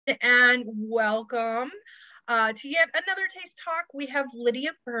And welcome to yet another Taste Talk. We have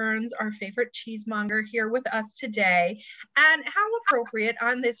Lydia Burns, our favorite cheesemonger, here with us today. And how appropriate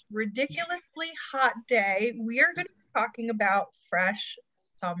on this ridiculously hot day, we are going to be talking about fresh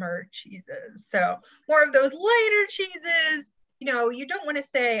summer cheeses. So, more of those lighter cheeses. You don't want to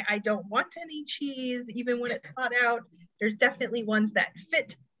say, I don't want any cheese, even when it's hot out. There's definitely ones that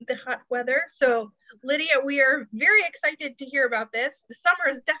fit the hot weather. So, Lydia, we are very excited to hear about this. The summer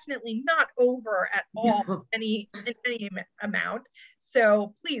is definitely not over at all in any amount.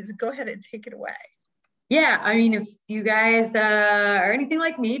 So please go ahead and take it away. Yeah, I mean, if you guys are anything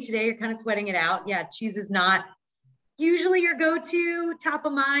like me today, you're kind of sweating it out. Yeah, cheese is not usually your go-to top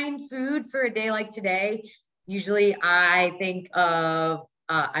of mind food for a day like today. Usually I think of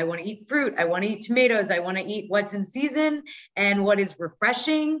I want to eat fruit, I want to eat tomatoes, I want to eat what's in season and what is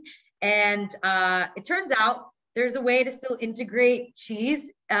refreshing. And it turns out there's a way to still integrate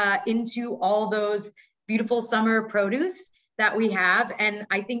cheese into all those beautiful summer produce that we have. And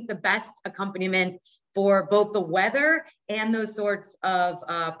I think the best accompaniment for both the weather and those sorts of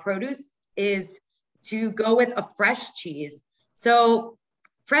produce is to go with a fresh cheese. So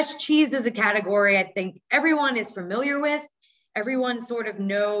fresh cheese is a category I think everyone is familiar with. Everyone sort of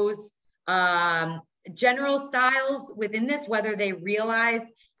knows general styles within this, whether they realize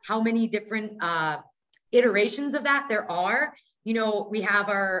how many different iterations of that there are. We have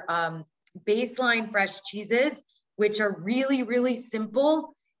our baseline fresh cheeses, which are really, really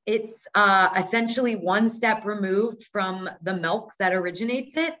simple. It's essentially one step removed from the milk that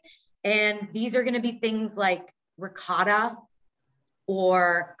originates it. And these are going to be things like ricotta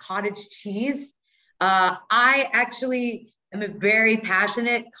or cottage cheese. I actually am a very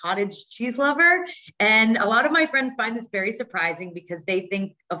passionate cottage cheese lover. And a lot of my friends find this very surprising because they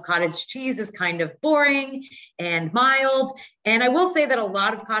think of cottage cheese as kind of boring and mild. And I will say that a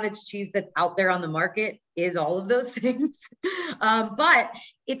lot of cottage cheese that's out there on the market is all of those things. But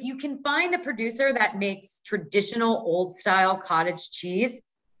if you can find a producer that makes traditional old style cottage cheese,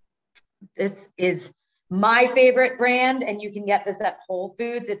 this is my favorite brand, and you can get this at Whole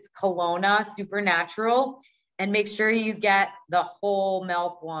Foods. It's Kelowna Supernatural. And make sure you get the whole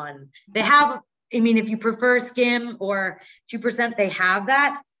milk one. They have, if you prefer skim or 2%, they have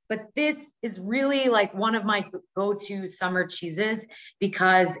that. But this is really like one of my go-to summer cheeses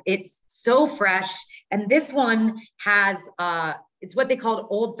because it's so fresh. And this one has, it's what they call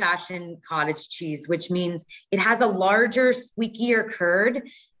old-fashioned cottage cheese, which means it has a larger, squeakier curd.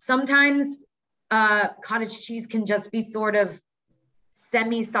 Sometimes cottage cheese can just be sort of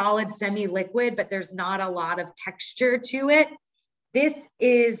semi-solid, semi-liquid, but there's not a lot of texture to it. This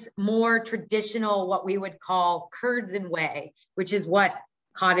is more traditional, what we would call curds and whey, which is what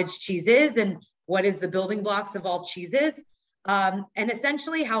cottage cheese is and what is the building blocks of all cheeses. And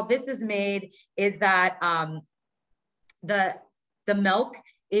essentially how this is made is that the milk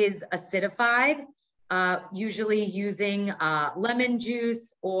is acidified, usually using lemon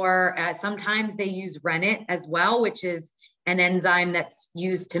juice, or sometimes they use rennet as well, which is an enzyme that's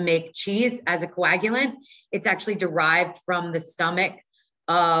used to make cheese as a coagulant. It's actually derived from the stomach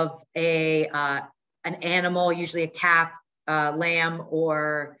of an animal, usually a calf, lamb,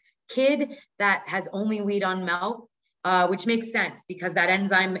 or kid that has only wheat on milk, which makes sense because that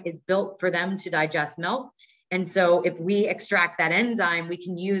enzyme is built for them to digest milk. And so if we extract that enzyme, we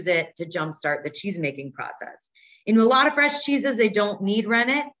can use it to jumpstart the cheese making process. In a lot of fresh cheeses, they don't need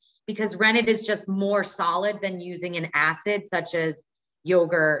rennet, because rennet is just more solid than using an acid such as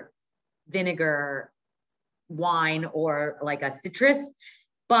yogurt, vinegar, wine, or like a citrus.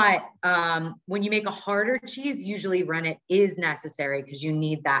 But when you make a harder cheese, usually rennet is necessary because you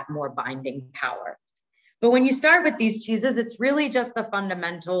need that more binding power. But when you start with these cheeses, it's really just the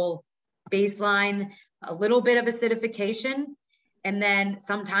fundamental baseline, a little bit of acidification. And then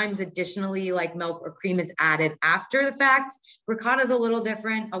sometimes additionally, like milk or cream is added after the fact. Ricotta is a little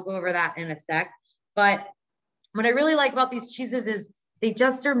different. I'll go over that in a sec. But what I really like about these cheeses is they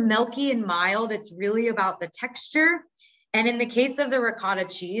just are milky and mild. It's really about the texture. And in the case of the ricotta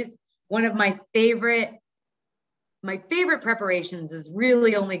cheese, one of my favorite preparations is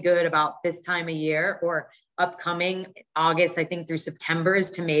really only good about this time of year or upcoming August, I think through September is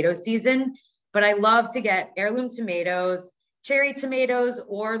tomato season. But I love to get heirloom tomatoes, cherry tomatoes,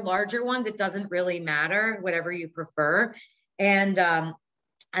 or larger ones. It doesn't really matter, whatever you prefer. And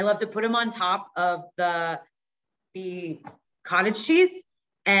I love to put them on top of the cottage cheese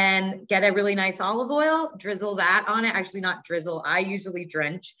and get a really nice olive oil, drizzle that on it. Actually, not drizzle, I usually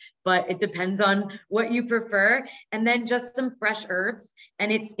drench, but it depends on what you prefer. And then just some fresh herbs.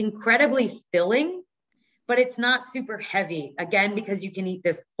 And it's incredibly filling, but it's not super heavy. Again, because you can eat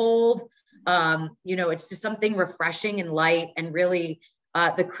this cold. You know, it's just something refreshing and light, and really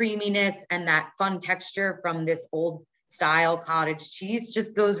the creaminess and that fun texture from this old style cottage cheese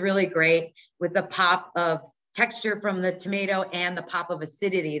just goes really great with the pop of texture from the tomato and the pop of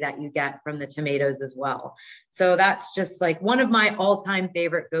acidity that you get from the tomatoes as well. So that's just like one of my all-time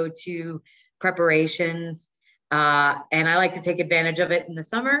favorite go-to preparations. And I like to take advantage of it in the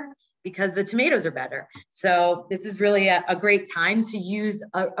summer because the tomatoes are better. So this is really a great time to use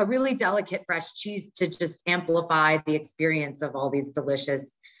a really delicate fresh cheese to just amplify the experience of all these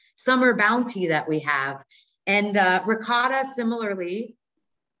delicious summer bounty that we have. And ricotta, similarly,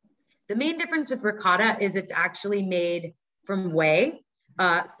 the main difference with ricotta is it's actually made from whey.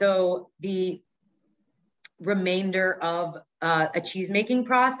 So the remainder of a cheese making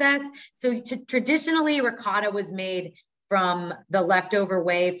process. So traditionally, ricotta was made from the leftover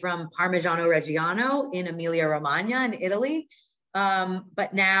whey from Parmigiano Reggiano in Emilia-Romagna in Italy.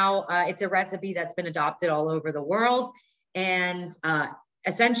 But now it's a recipe that's been adopted all over the world. And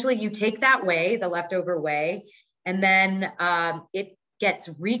essentially you take that whey, the leftover whey, and then it gets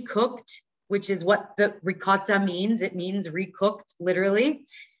recooked, which is what the ricotta means. It means recooked, literally.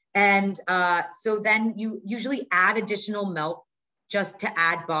 And so then you usually add additional milk just to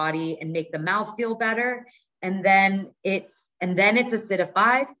add body and make the mouth feel better. And then it's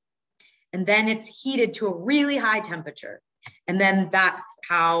acidified, and then it's heated to a really high temperature. And then that's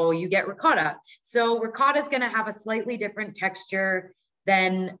how you get ricotta. So ricotta is going to have a slightly different texture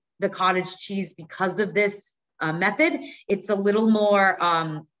than the cottage cheese because of this method. It's a little more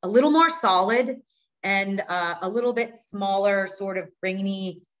solid and a little bit smaller, sort of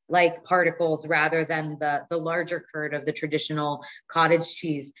grainy like particles rather than the larger curd of the traditional cottage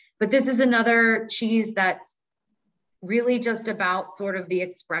cheese. But this is another cheese that's really just about sort of the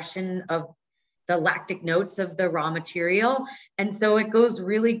expression of the lactic notes of the raw material. And so it goes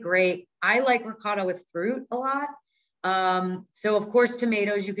really great. I like ricotta with fruit a lot. So of course,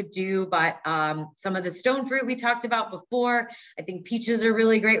 tomatoes you could do, but some of the stone fruit we talked about before, I think peaches are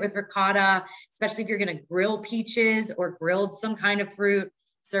really great with ricotta, especially if you're going to grill peaches or grilled some kind of fruit.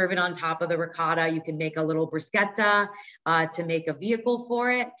 Serve it on top of the ricotta. You can make a little bruschetta to make a vehicle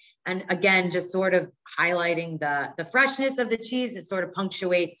for it. And again, just sort of highlighting the freshness of the cheese. It sort of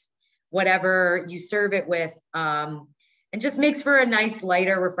punctuates whatever you serve it with, and just makes for a nice,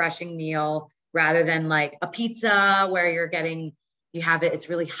 lighter, refreshing meal rather than like a pizza where it's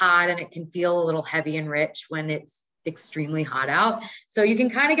really hot and it can feel a little heavy and rich when it's extremely hot out. So you can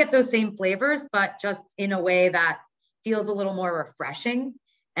kind of get those same flavors, but just in a way that feels a little more refreshing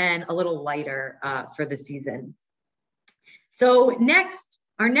and a little lighter for the season. So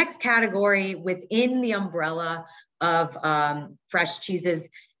our next category within the umbrella of fresh cheeses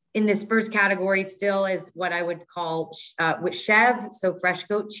in this first category still is what I would call with chèvre, so fresh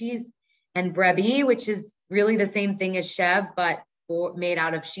goat cheese, and brebis, which is really the same thing as chèvre, but made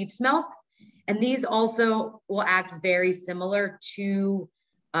out of sheep's milk. And these also will act very similar to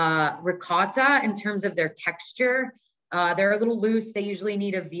ricotta in terms of their texture. They're a little loose. They usually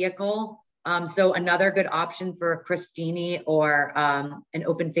need a vehicle. So another good option for a crostini or an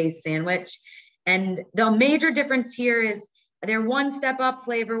open-faced sandwich. And the major difference here is they're one step up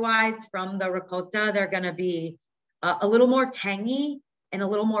flavor-wise from the ricotta. They're going to be a little more tangy and a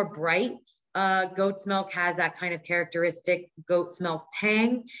little more bright. Goat's milk has that kind of characteristic goat's milk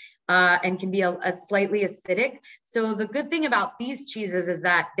tang and can be a slightly acidic. So the good thing about these cheeses is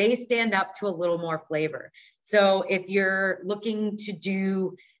that they stand up to a little more flavor. So if you're looking to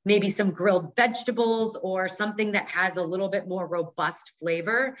do maybe some grilled vegetables or something that has a little bit more robust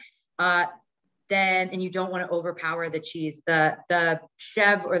flavor, and you don't want to overpower the cheese, the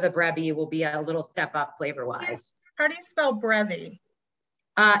chèvre or the brebis will be a little step up flavor-wise. How do you spell brevi?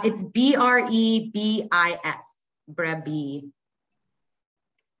 It's B-R-E-B-I-S, brebis.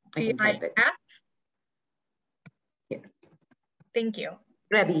 B-I-S? Here. Thank you.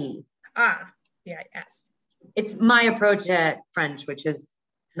 Brebis. B-I-S. It's my approach at French, which is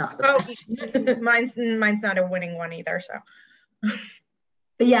not the best. mine's not a winning one either, so.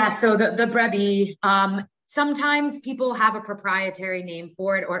 But yeah, so the brebis, sometimes people have a proprietary name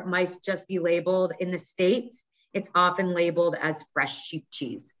for it, or it might just be labeled in the States. It's often labeled as fresh sheep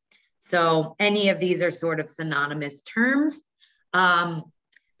cheese. So any of these are sort of synonymous terms.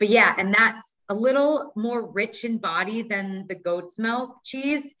 But yeah, and that's a little more rich in body than the goat's milk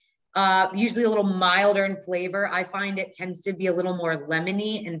cheese. Usually a little milder in flavor. I find it tends to be a little more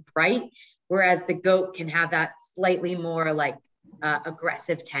lemony and bright, whereas the goat can have that slightly more like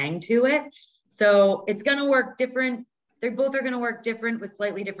aggressive tang to it. So it's going to work different They both are going to work different with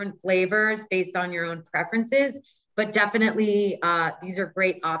slightly different flavors based on your own preferences, but definitely these are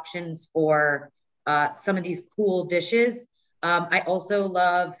great options for some of these cool dishes. I also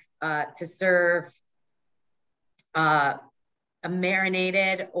love to serve a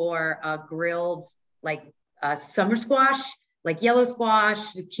marinated or a grilled, like summer squash, like yellow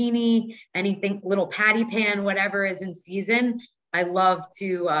squash, zucchini, anything, little patty pan, whatever is in season. I love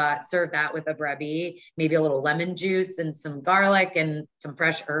to serve that with a brebis, maybe a little lemon juice and some garlic and some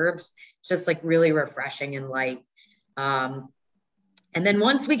fresh herbs. It's just like really refreshing and light. And then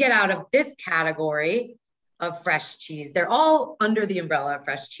once we get out of this category of fresh cheese, they're all under the umbrella of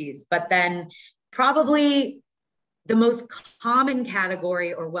fresh cheese, but then probably the most common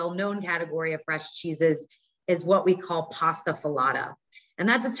category or well-known category of fresh cheeses is what we call pasta filata. And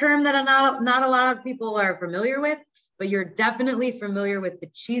that's a term that not a lot of people are familiar with, but you're definitely familiar with the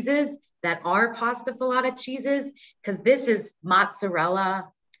cheeses that are pasta filata cheeses, because this is mozzarella,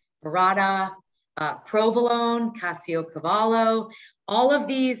 burrata, provolone, caciocavallo, all of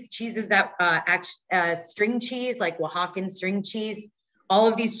these cheeses that string cheese, like Oaxacan string cheese, all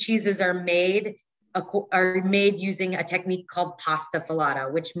of these cheeses are made using a technique called pasta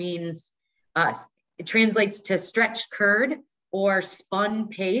filata, which means it translates to stretched curd or spun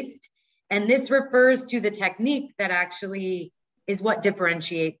paste. And this refers to the technique that actually is what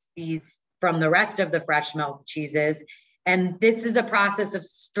differentiates these from the rest of the fresh milk cheeses. And this is the process of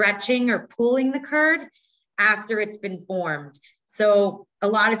stretching or pulling the curd after it's been formed. So a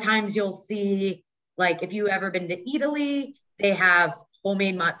lot of times you'll see, like if you've ever been to Italy, they have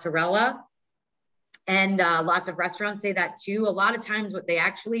homemade mozzarella. And lots of restaurants say that too. A lot of times what they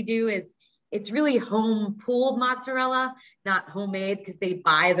actually do is it's really home pulled mozzarella, not homemade, because they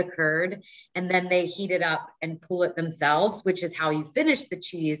buy the curd and then they heat it up and pull it themselves, which is how you finish the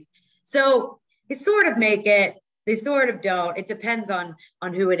cheese. So they sort of make it, they sort of don't. It depends on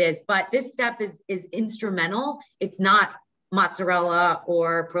who it is. But this step is instrumental. It's not mozzarella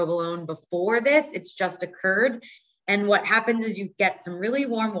or provolone before this. It's just a curd. And what happens is you get some really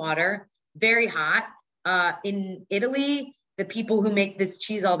warm water, very hot. In Italy, the people who make this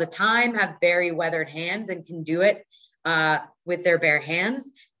cheese all the time have very weathered hands and can do it with their bare hands,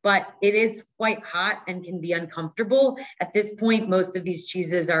 but it is quite hot and can be uncomfortable. At this point, most of these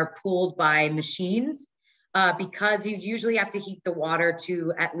cheeses are pulled by machines because you usually have to heat the water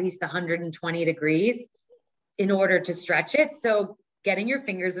to at least 120 degrees in order to stretch it. So getting your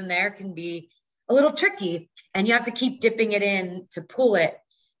fingers in there can be a little tricky, and you have to keep dipping it in to pull it.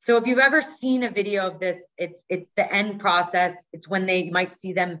 So if you've ever seen a video of this, it's the end process. It's when you might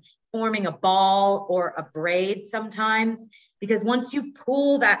see them forming a ball or a braid sometimes, because once you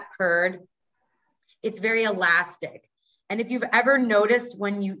pull that curd, it's very elastic. And if you've ever noticed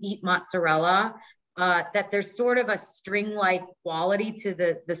when you eat mozzarella, that there's sort of a string-like quality to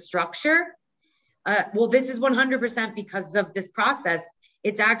the structure. Well, this is 100% because of this process.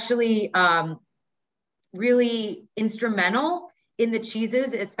 It's actually really instrumental in the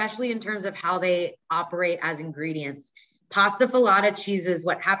cheeses, especially in terms of how they operate as ingredients. Pasta filata cheeses,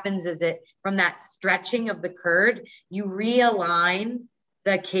 what happens is from that stretching of the curd, you realign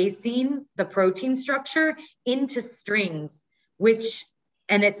the casein, the protein structure, into strings,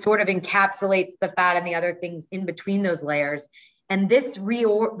 and it sort of encapsulates the fat and the other things in between those layers. And this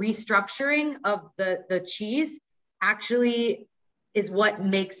restructuring of the cheese actually is what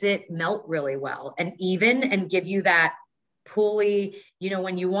makes it melt really well and even and give you that pooly,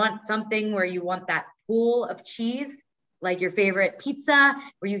 when you want something where you want that pool of cheese, like your favorite pizza,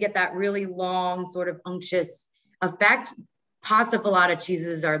 where you get that really long sort of unctuous effect, pasta filata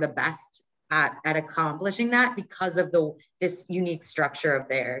cheeses are the best at accomplishing that because of this unique structure of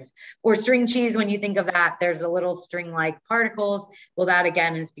theirs. Or string cheese, when you think of that, there's a little string-like particles. Well, that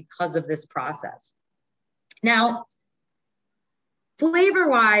again is because of this process. Now,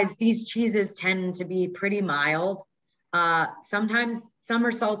 flavor-wise, these cheeses tend to be pretty mild. Sometimes some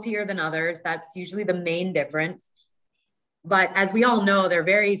are saltier than others. That's usually the main difference. But as we all know, they're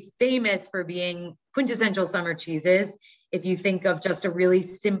very famous for being quintessential summer cheeses. If you think of just a really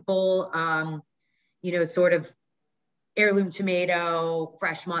simple, sort of heirloom tomato,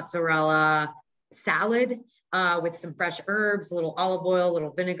 fresh mozzarella salad with some fresh herbs, a little olive oil, a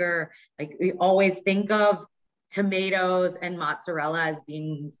little vinegar, like we always think of tomatoes and mozzarella as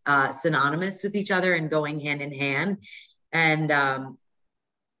being synonymous with each other and going hand in hand. And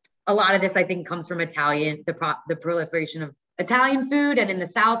a lot of this, I think, comes from the proliferation of Italian food. And in the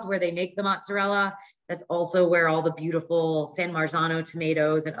South, where they make the mozzarella, that's also where all the beautiful San Marzano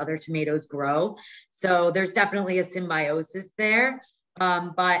tomatoes and other tomatoes grow. So there's definitely a symbiosis there.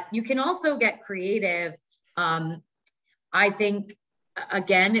 But you can also get creative. I think,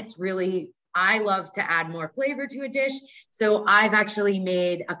 again, it's really, I love to add more flavor to a dish. So I've actually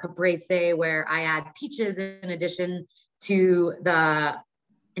made a caprese where I add peaches in addition to the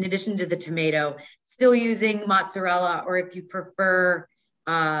tomato, still using mozzarella, or if you prefer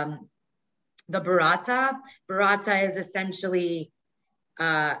the burrata. Burrata is essentially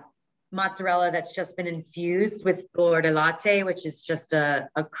mozzarella that's just been infused with flor de latte, which is just a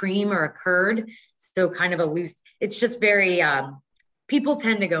cream or a curd. So kind of a loose, it's just very, people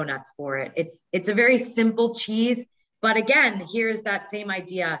tend to go nuts for it. It's a very simple cheese, but again, here's that same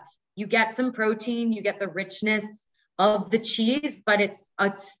idea. You get some protein, you get the richness of the cheese, but it's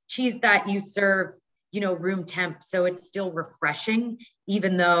a cheese that you serve, room temp. So it's still refreshing,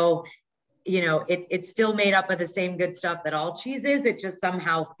 even though, it's still made up of the same good stuff that all cheese is. It just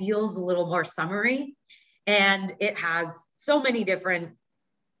somehow feels a little more summery. And it has so many different,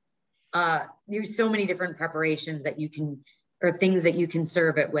 there's so many different preparations that you can, or things that you can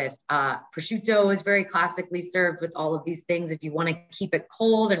serve it with. Prosciutto is very classically served with all of these things. If you want to keep it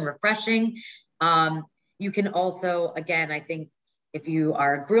cold and refreshing, you can also, again, I think if you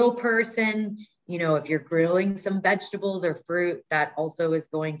are a grill person, if you're grilling some vegetables or fruit, that also is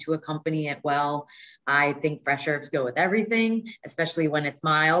going to accompany it well. I think fresh herbs go with everything, especially when it's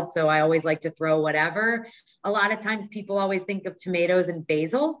mild. So I always like to throw whatever. A lot of times people always think of tomatoes and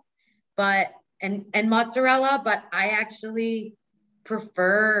basil, and mozzarella, but I actually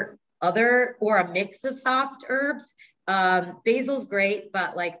prefer or a mix of soft herbs. Basil's great,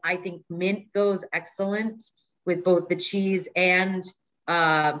 but I think mint goes excellent with both the cheese and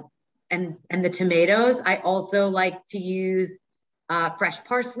the tomatoes. I also like to use fresh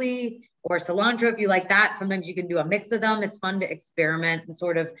parsley or cilantro if you like that. Sometimes you can do a mix of them. It's fun to experiment and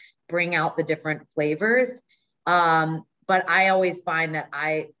sort of bring out the different flavors. But I always find that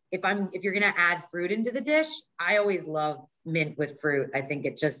if you're going to add fruit into the dish, I always love mint with fruit. I think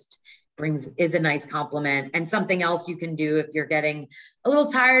it just is a nice compliment. And something else you can do if you're getting a little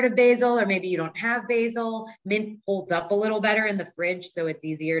tired of basil, or maybe you don't have basil, mint holds up a little better in the fridge, so it's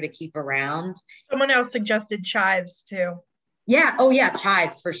easier to keep around. Someone else suggested chives too. Yeah. Oh yeah.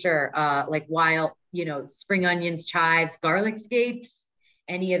 Chives for sure. Like wild, spring onions, chives, garlic scapes,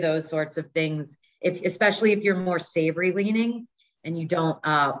 any of those sorts of things. Especially if you're more savory leaning and you don't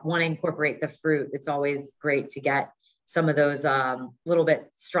want to incorporate the fruit, it's always great to get some of those little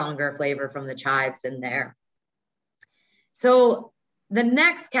bit stronger flavor from the chives in there. So the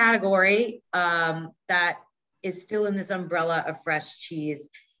next category that is still in this umbrella of fresh cheese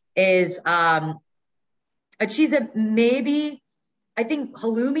is a cheese that maybe, I think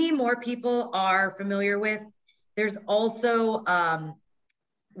halloumi more people are familiar with. There's also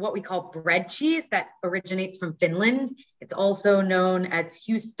what we call bread cheese that originates from Finland. It's also known as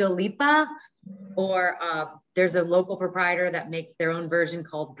huustolipa, or there's a local proprietor that makes their own version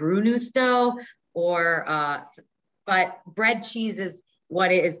called brunusto, but bread cheese is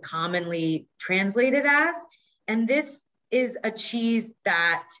what it is commonly translated as. And this is a cheese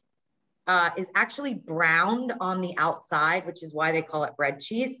that is actually browned on the outside, which is why they call it bread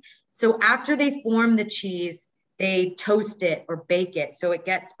cheese. So after they form the cheese, they toast it or bake it so it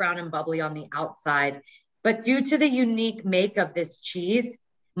gets brown and bubbly on the outside. But due to the unique make of this cheese,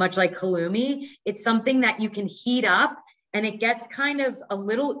 much like halloumi, it's something that you can heat up and it gets kind of a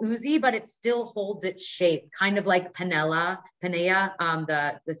little oozy, but it still holds its shape, kind of like panella,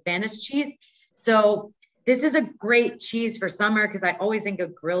 the Spanish cheese. So this is a great cheese for summer because I always think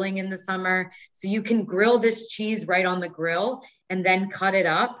of grilling in the summer. So you can grill this cheese right on the grill and then cut it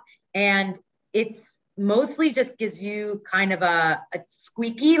up. And it's mostly just gives you kind of a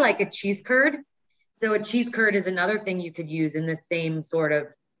squeaky, like a cheese curd. So a cheese curd is another thing you could use in the same sort of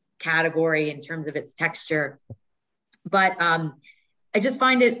category in terms of its texture. But I just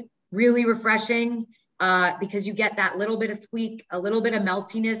find it really refreshing because you get that little bit of squeak, a little bit of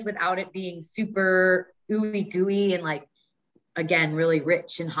meltiness without it being super ooey gooey and again, really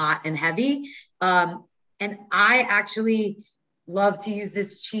rich and hot and heavy. And I actually love to use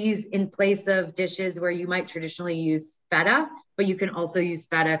this cheese in place of dishes where you might traditionally use feta, but you can also use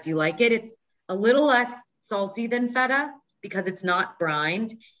feta if you like it. It's a little less salty than feta because it's not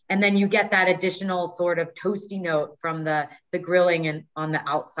brined. And then you get that additional sort of toasty note from the grilling and on the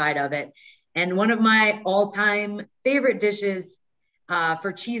outside of it. And one of my all-time favorite dishes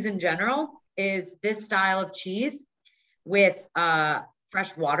for cheese in general is this style of cheese with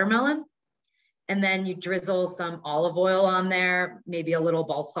fresh watermelon. And then you drizzle some olive oil on there, maybe a little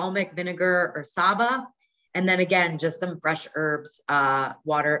balsamic vinegar or saba. And then again, just some fresh herbs,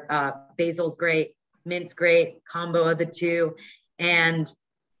 basil's great, mint's great, combo of the two. And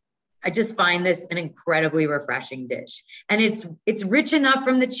I just find this an incredibly refreshing dish. And it's rich enough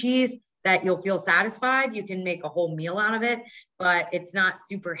from the cheese that you'll feel satisfied. You can make a whole meal out of it, but it's not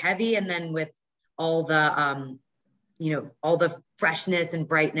super heavy. And then with all the, all the freshness and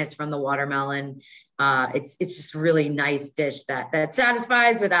brightness from the watermelon, it's just really nice dish that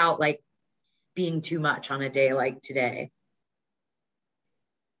satisfies without like being too much on a day like today.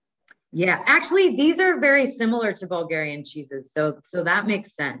 Yeah, actually, these are very similar to Bulgarian cheeses, so that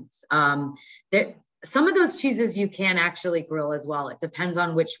makes sense. Some of those cheeses you can actually grill as well. It depends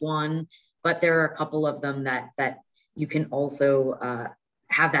on which one, but there are a couple of them that you can also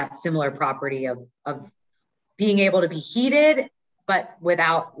have that similar property of being able to be heated, but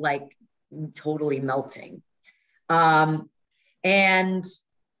without like totally melting. And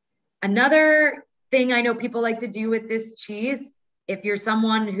another thing I know people like to do with this cheese, if you're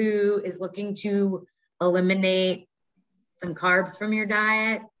someone who is looking to eliminate some carbs from your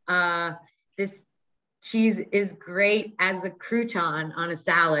diet, this cheese is great as a crouton on a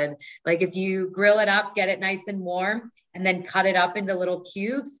salad. Like if you grill it up, get it nice and warm, and then cut it up into little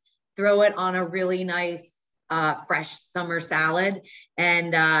cubes, throw it on a really nice fresh summer salad.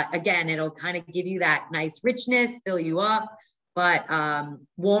 And again, it'll kind of give you that nice richness, fill you up, but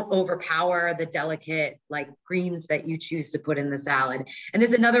won't overpower the delicate like greens that you choose to put in the salad. And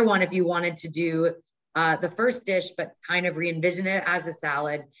there's another one, if you wanted to do the first dish, but kind of re-envision it as a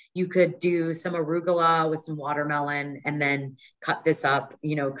salad, you could do some arugula with some watermelon and then cut this up,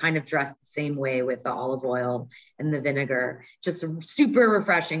 kind of dressed the same way with the olive oil and the vinegar. Just a super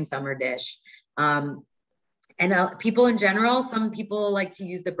refreshing summer dish. And people in general, some people like to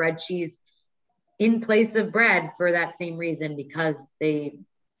use the bread cheese in place of bread for that same reason, because if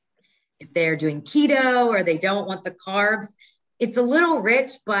they're doing keto or they don't want the carbs, it's a little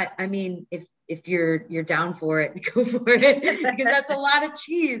rich, but I mean, if you're down for it, go for it, because that's a lot of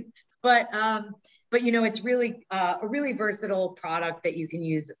cheese. But it's really a really versatile product that you can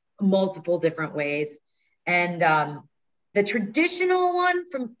use multiple different ways. And the traditional one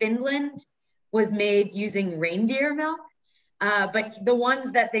from Finland was made using reindeer milk. But the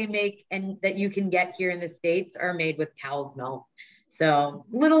ones that they make and that you can get here in the States are made with cow's milk. So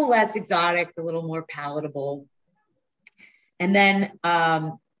a little less exotic, a little more palatable. And then,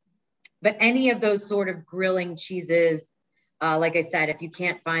 but any of those sort of grilling cheeses, like I said, if you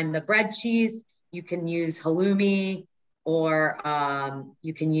can't find the bread cheese, you can use halloumi, or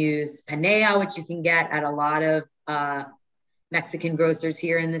you can use panea, which you can get at a lot of Mexican grocers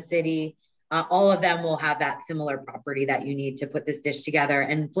here in the city. All of them will have that similar property that you need to put this dish together.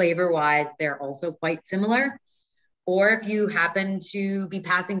 And flavor-wise, they're also quite similar. Or if you happen to be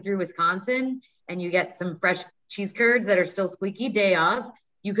passing through Wisconsin and you get some fresh cheese curds that are still squeaky day of,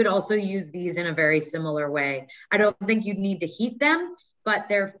 you could also use these in a very similar way. I don't think you'd need to heat them, but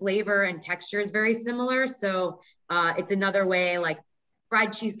their flavor and texture is very similar. So it's another way, like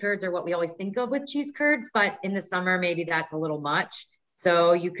fried cheese curds are what we always think of with cheese curds, but in the summer, maybe that's a little much.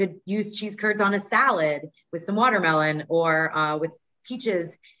 So you could use cheese curds on a salad with some watermelon or with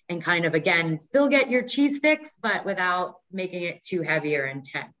peaches, and kind of, again, still get your cheese fix, but without making it too heavy or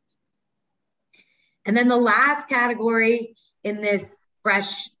intense. And then the last category in this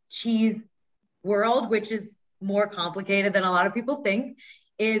fresh cheese world, which is more complicated than a lot of people think,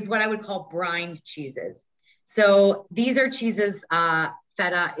 is what I would call brined cheeses. So these are cheeses,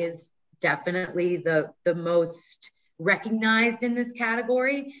 feta is definitely the most recognized in this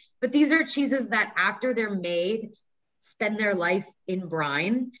category, but these are cheeses that after they're made, spend their life in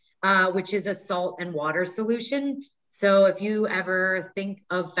brine, which is a salt and water solution. So if you ever think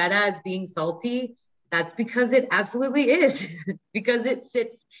of feta as being salty, that's because it absolutely is, because it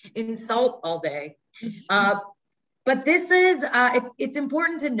sits in salt all day. But this is, it's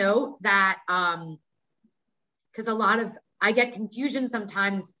important to note that, because I get confusion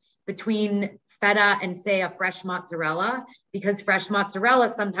sometimes between feta and, say, a fresh mozzarella, because fresh mozzarella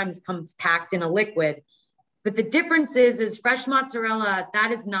sometimes comes packed in a liquid. But the difference is fresh mozzarella,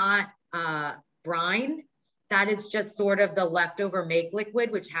 that is not brine. That is just sort of the leftover make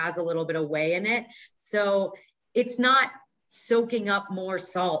liquid, which has a little bit of whey in it. So it's not soaking up more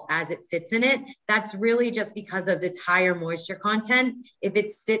salt as it sits in it. That's really just because of its higher moisture content. If it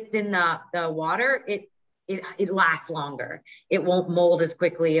sits in the water, it lasts longer. It won't mold as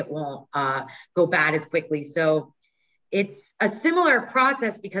quickly. It won't go bad as quickly. So it's a similar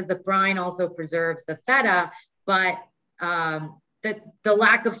process because the brine also preserves the feta, but the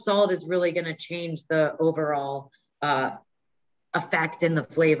lack of salt is really going to change the overall effect and the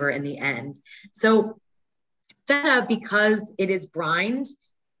flavor in the end. So feta, because it is brined,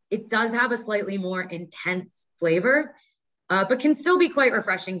 it does have a slightly more intense flavor. but can still be quite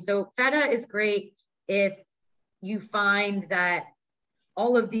refreshing. So feta is great if you find that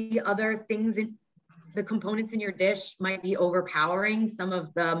all of the other things in the components in your dish might be overpowering some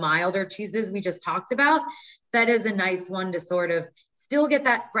of the milder cheeses we just talked about. Feta is a nice one to sort of still get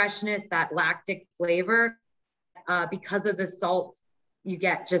that freshness, that lactic flavor. Because of the salt, you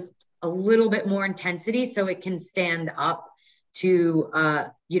get just a little bit more intensity, so it can stand up to,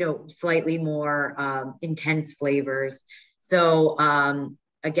 slightly more intense flavors. So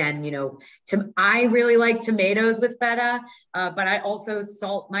again, I really like tomatoes with feta, but I also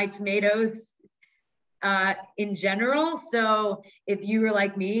salt my tomatoes in general. So if you were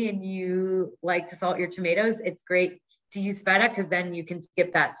like me and you like to salt your tomatoes, it's great to use feta, because then you can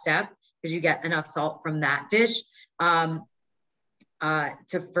skip that step because you get enough salt from that dish to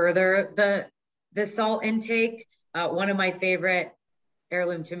further the salt intake. One of my favorite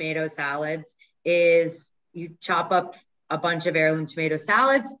heirloom tomato salads is you chop up a bunch of heirloom tomato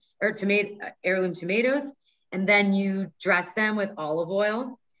salads or heirloom tomatoes, and then you dress them with olive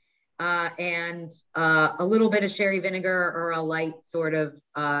oil and a little bit of sherry vinegar or a light sort of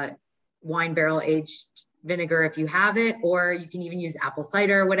wine barrel aged vinegar if you have it, or you can even use apple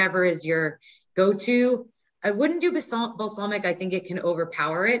cider, whatever is your go-to. I wouldn't do balsamic. I think it can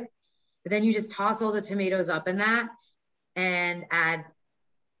overpower it. But then you just toss all the tomatoes up in that and add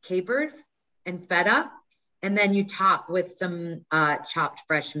capers and feta. And then you top with some chopped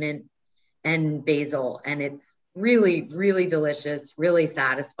fresh mint and basil. And it's really, really delicious, really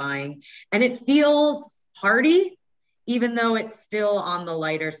satisfying. And it feels hearty, even though it's still on the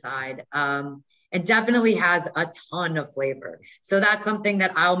lighter side. And definitely has a ton of flavor. So that's something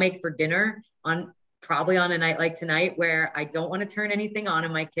that I'll make for dinner probably on a night like tonight, where I don't want to turn anything on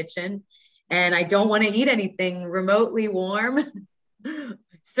in my kitchen and I don't want to eat anything remotely warm,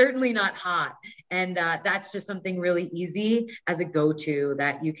 certainly not hot. And that's just something really easy as a go-to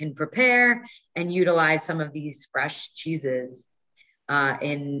that you can prepare and utilize some of these fresh cheeses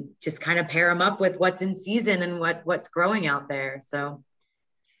and just kind of pair them up with what's in season and what's growing out there. So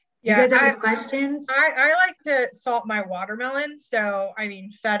you guys have any questions? I like to salt my watermelon. So, I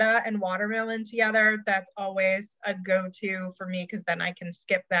mean, feta and watermelon together, that's always a go-to for me, because then I can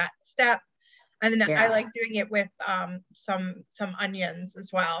skip that step. And then I like doing it with some onions as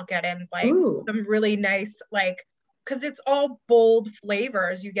well. Get in like some really nice, because it's all bold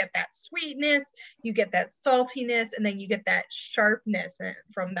flavors. You get that sweetness, you get that saltiness, and then you get that sharpness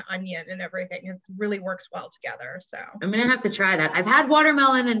from the onion and everything. It really works well together. So I'm gonna have to try that. I've had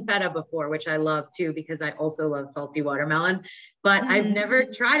watermelon and feta before, which I love too, because I also love salty watermelon, but I've never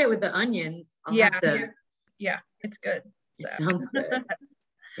tried it with the onions. Yeah, it's good. It sounds good.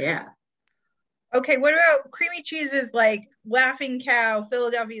 Yeah. Okay, what about creamy cheeses like Laughing Cow,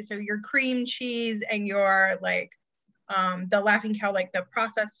 Philadelphia? So your cream cheese and your the Laughing Cow, like the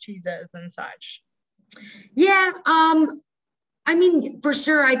processed cheeses and such. Yeah, I mean, for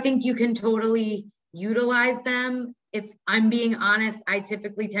sure, I think you can totally utilize them. If I'm being honest, I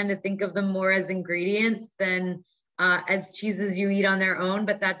typically tend to think of them more as ingredients than as cheeses you eat on their own,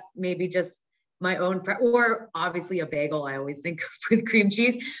 but that's maybe just my own, or obviously a bagel, I always think with cream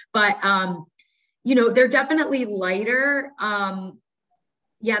cheese, but they're definitely lighter.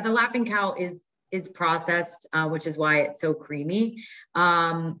 Yeah, the Laughing Cow is processed, which is why it's so creamy.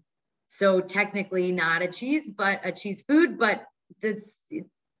 So technically not a cheese, but a cheese food, but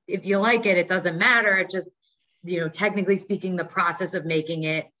if you like it, it doesn't matter. It just, technically speaking, the process of making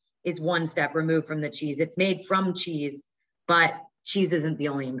it is one step removed from the cheese. It's made from cheese, but cheese isn't the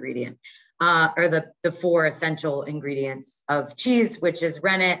only ingredient, or the four essential ingredients of cheese, which is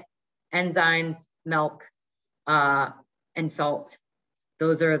rennet, enzymes, milk, and salt.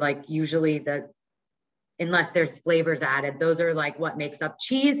 Those are like usually unless there's flavors added, those are like what makes up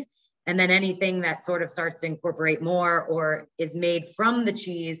cheese. And then anything that sort of starts to incorporate more or is made from the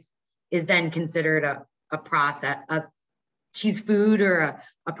cheese is then considered a cheese food or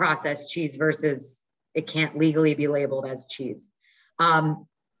a processed cheese, versus it can't legally be labeled as cheese.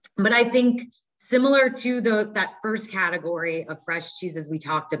 But I think similar to that first category of fresh cheeses we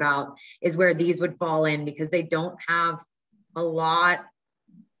talked about is where these would fall in, because they don't have a lot,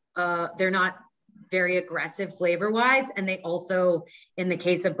 they're not very aggressive flavor wise. And they also, in the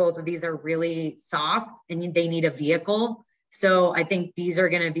case of both of these, are really soft and they need a vehicle. So I think these are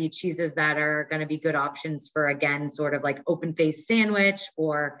going to be cheeses that are going to be good options for, again, sort of like open faced sandwich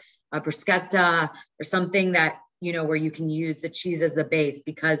or a bruschetta or something that, where you can use the cheese as the base,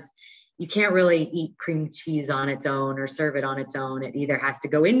 because you can't really eat cream cheese on its own or serve it on its own. It either has to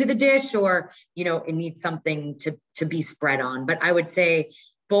go into the dish or, it needs something to be spread on. But I would say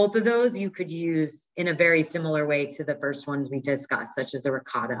both of those you could use in a very similar way to the first ones we discussed, such as the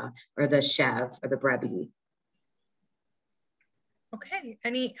ricotta or the chev or the brebis. Okay,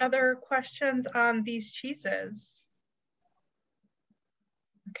 any other questions on these cheeses?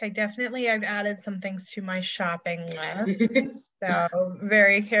 Okay, definitely I've added some things to my shopping list. So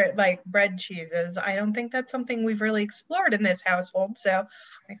very like bread cheeses. I don't think that's something we've really explored in this household. So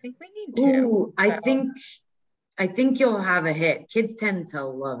I think we need to. Ooh, I think you'll have a hit. Kids tend to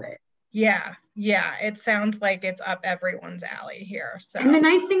love it. Yeah, it sounds like it's up everyone's alley here. So, and the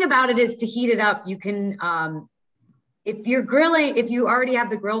nice thing about it is to heat it up. You can, if you're grilling, if you already have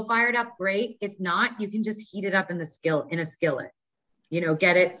the grill fired up, great. If not, you can just heat it up in a skillet.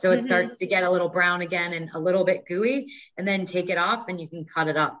 Get it so it starts to get a little brown again and a little bit gooey, and then take it off and you can cut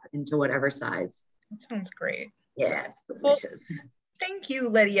it up into whatever size. That sounds great. Yeah, it's delicious. Well, thank you,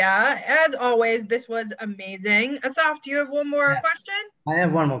 Lydia. As always, this was amazing. Asaf, do you have one more question? I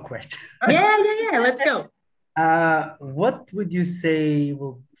have one more question. Yeah. Let's go. What would you say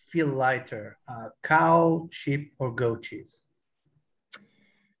will feel lighter, cow, sheep, or goat cheese?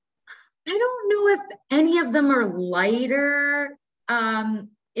 I don't know if any of them are lighter.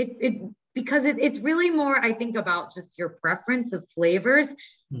 Because it's really more, I think, about just your preference of flavors.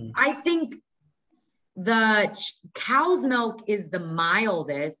 I think the cow's milk is the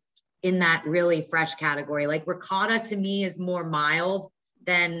mildest in that really fresh category. Like ricotta to me is more mild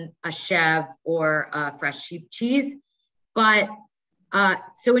than a chev or a fresh sheep cheese. But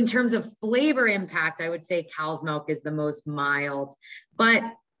so in terms of flavor impact, I would say cow's milk is the most mild. But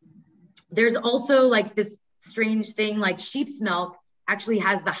there's also like this strange thing, like sheep's milk actually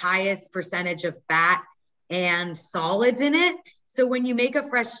has the highest percentage of fat and solids in it. So when you make a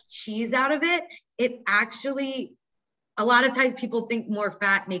fresh cheese out of it, it actually, a lot of times people think more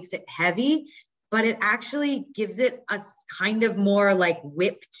fat makes it heavy, but it actually gives it a kind of more like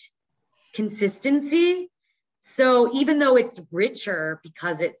whipped consistency. So even though it's richer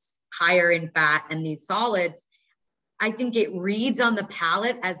because it's higher in fat and these solids, I think it reads on the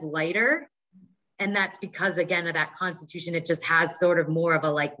palate as lighter. And that's because, again, of that constitution, it just has sort of more of a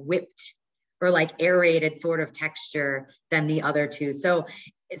like whipped or like aerated sort of texture than the other two. So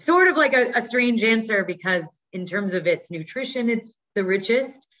it's sort of like a strange answer because in terms of its nutrition, it's the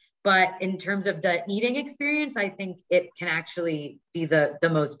richest. But in terms of the eating experience, I think it can actually be the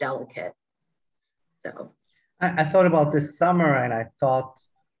most delicate. So I thought about this summer and I thought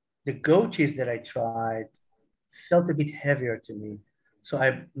the goat cheese that I tried felt a bit heavier to me. So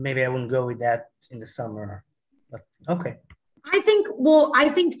maybe I wouldn't go with that in the summer, but okay. I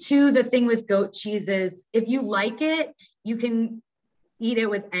think too, the thing with goat cheese is if you like it, you can eat it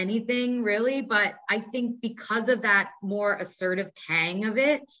with anything really. But I think because of that more assertive tang of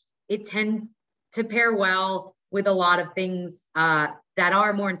it, it tends to pair well with a lot of things that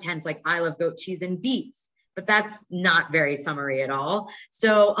are more intense. Like I love goat cheese and beets, but that's not very summery at all.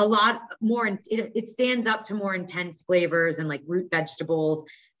 So a lot more, it stands up to more intense flavors and like root vegetables.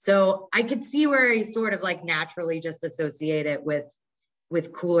 So I could see where you sort of like naturally just associate it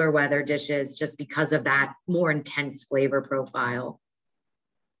with cooler weather dishes just because of that more intense flavor profile.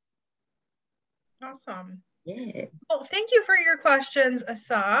 Awesome. Yeah. Well, thank you for your questions,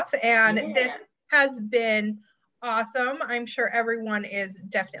 Asaf. And this has been awesome. I'm sure everyone is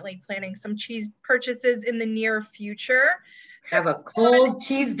definitely planning some cheese purchases in the near future. Have a cold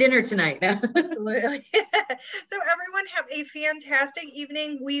cheese dinner tonight. Absolutely. So everyone have a fantastic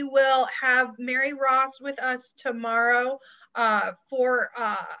evening. We will have Mary Ross with us tomorrow for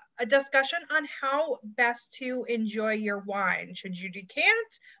a discussion on how best to enjoy your wine. Should you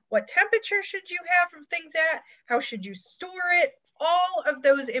decant? What temperature should you have things at? How should you store it? All of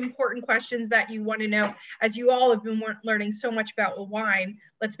those important questions that you want to know. As you all have been learning so much about wine,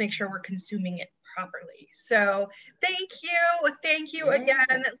 let's make sure we're consuming it properly. So thank you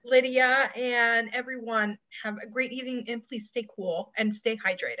again, Lydia, and everyone. Have a great evening and please stay cool and stay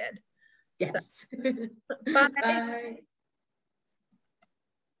hydrated. Yes. So, bye. Bye.